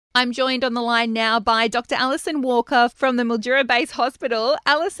I'm joined on the line now by Dr. Alison Walker from the Mildura-based hospital.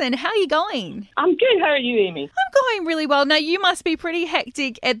 Alison, how are you going? I'm good. How are you, Amy? I'm going really well. Now, you must be pretty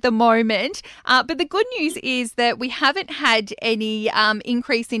hectic at the moment, but the good news is that we haven't had any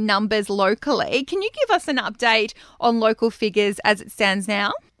increase in numbers locally. Can you give us an update on local figures as it stands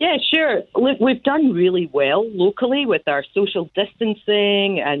now? Yeah, sure. Look, we've done really well locally with our social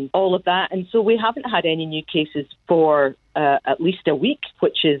distancing and all of that. And so we haven't had any new cases for at least a week,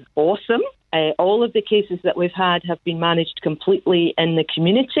 which is awesome. All of the cases that we've had have been managed completely in the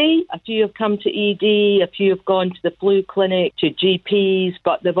community. A few have come to ED, a few have gone to the flu clinic, to GPs,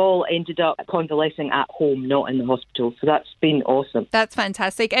 but they've all ended up convalescing at home, not in the hospital. So that's been awesome. That's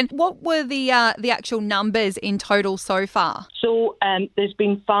fantastic. And what were the actual numbers in total so far? So there's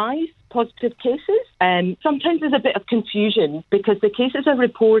been 5 positive cases. Sometimes there's a bit of confusion because the cases are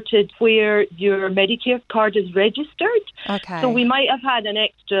reported where your Medicare card is registered. Okay. So we might have had an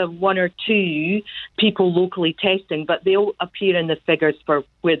extra 1 or 2 people locally testing, but they'll appear in the figures for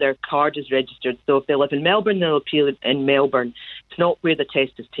where their card is registered. So if they live in Melbourne, they'll appear in Melbourne. It's not where the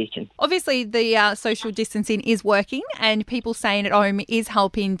test is taken. Obviously, the social distancing is working and people staying at home is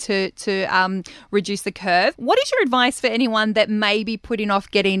helping to reduce the curve. What is your advice for anyone that may be putting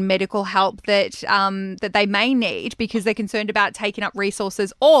off getting medical help that they may need because they're concerned about taking up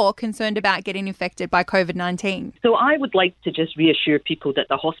resources or concerned about getting infected by COVID-19? So I would like to just reassure people that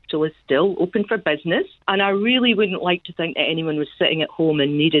the hospital is still open for business, and I really wouldn't like to think that anyone was sitting at home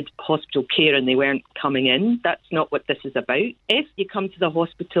and needed hospital care and they weren't coming in. That's not what this is about. If you come to the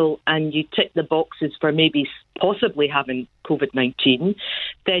hospital and you tick the boxes for maybe possibly having COVID-19,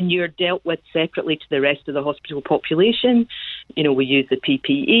 then you're dealt with separately to the rest of the hospital population. You know, we use the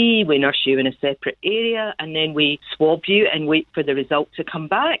PPE, we nurse you in a separate area, and then we swab you and wait for the result to come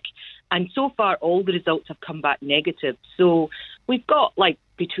back. And so far, all the results have come back negative. So we've got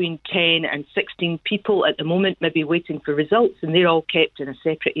between 10 and 16 people at the moment maybe waiting for results, and they're all kept in a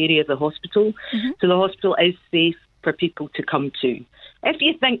separate area of the hospital. Mm-hmm. So the hospital is safe for people to come to. If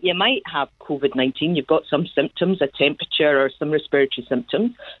you think you might have COVID-19, you've got some symptoms, a temperature or some respiratory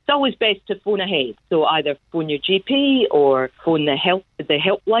symptoms, it's always best to phone ahead. So either phone your GP or phone the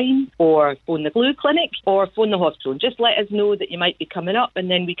helpline or phone the flu clinic or phone the hospital. Just let us know that you might be coming up and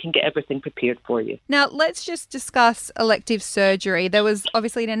then we can get everything prepared for you. Now, let's just discuss elective surgery. There was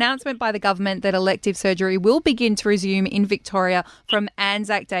obviously an announcement by the government that elective surgery will begin to resume in Victoria from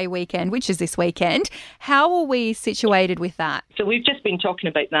Anzac Day weekend, which is this weekend. How are we situated with that? So we've just been talking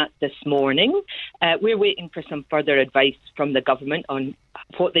about that this morning. We're waiting for some further advice from the government on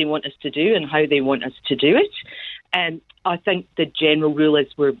what they want us to do and how they want us to do it. And I think the general rule is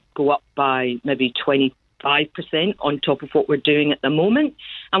we'll go up by maybe 25% on top of what we're doing at the moment.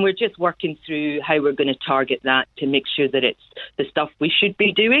 And we're just working through how we're going to target that to make sure that it's the stuff we should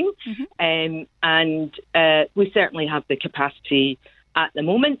be doing. Mm-hmm. And we certainly have the capacity at the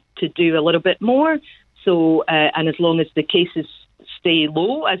moment to do a little bit more. So, and as long as the cases stay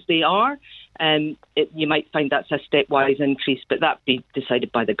low as they are, you might find that's a stepwise increase, but that'd be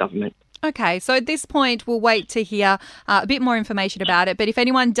decided by the government. Okay, so at this point, we'll wait to hear a bit more information about it. But if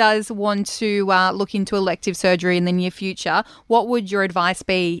anyone does want to look into elective surgery in the near future, what would your advice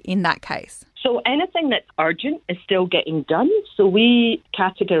be in that case? So anything that's urgent is still getting done. So we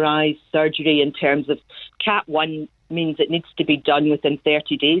categorise surgery in terms of Cat 1 means it needs to be done within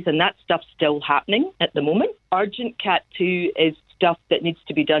 30 days, and that stuff's still happening at the moment. Urgent Cat 2 is stuff that needs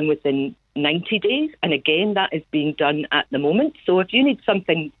to be done within 90 days, and again, that is being done at the moment. So if you need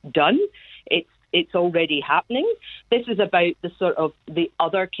something done, it's already happening. This is about the sort of the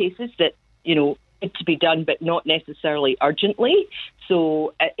other cases that, need to be done, but not necessarily urgently.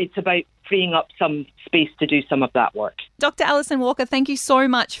 So it's about freeing up some space to do some of that work. Dr. Alison Walker, thank you so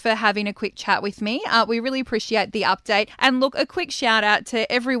much for having a quick chat with me. We really appreciate the update. And look, a quick shout out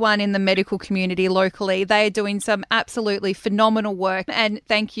to everyone in the medical community locally. They are doing some absolutely phenomenal work. And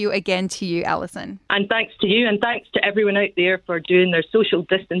thank you again to you, Alison. And thanks to you, and thanks to everyone out there for doing their social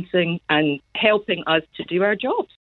distancing and helping us to do our jobs.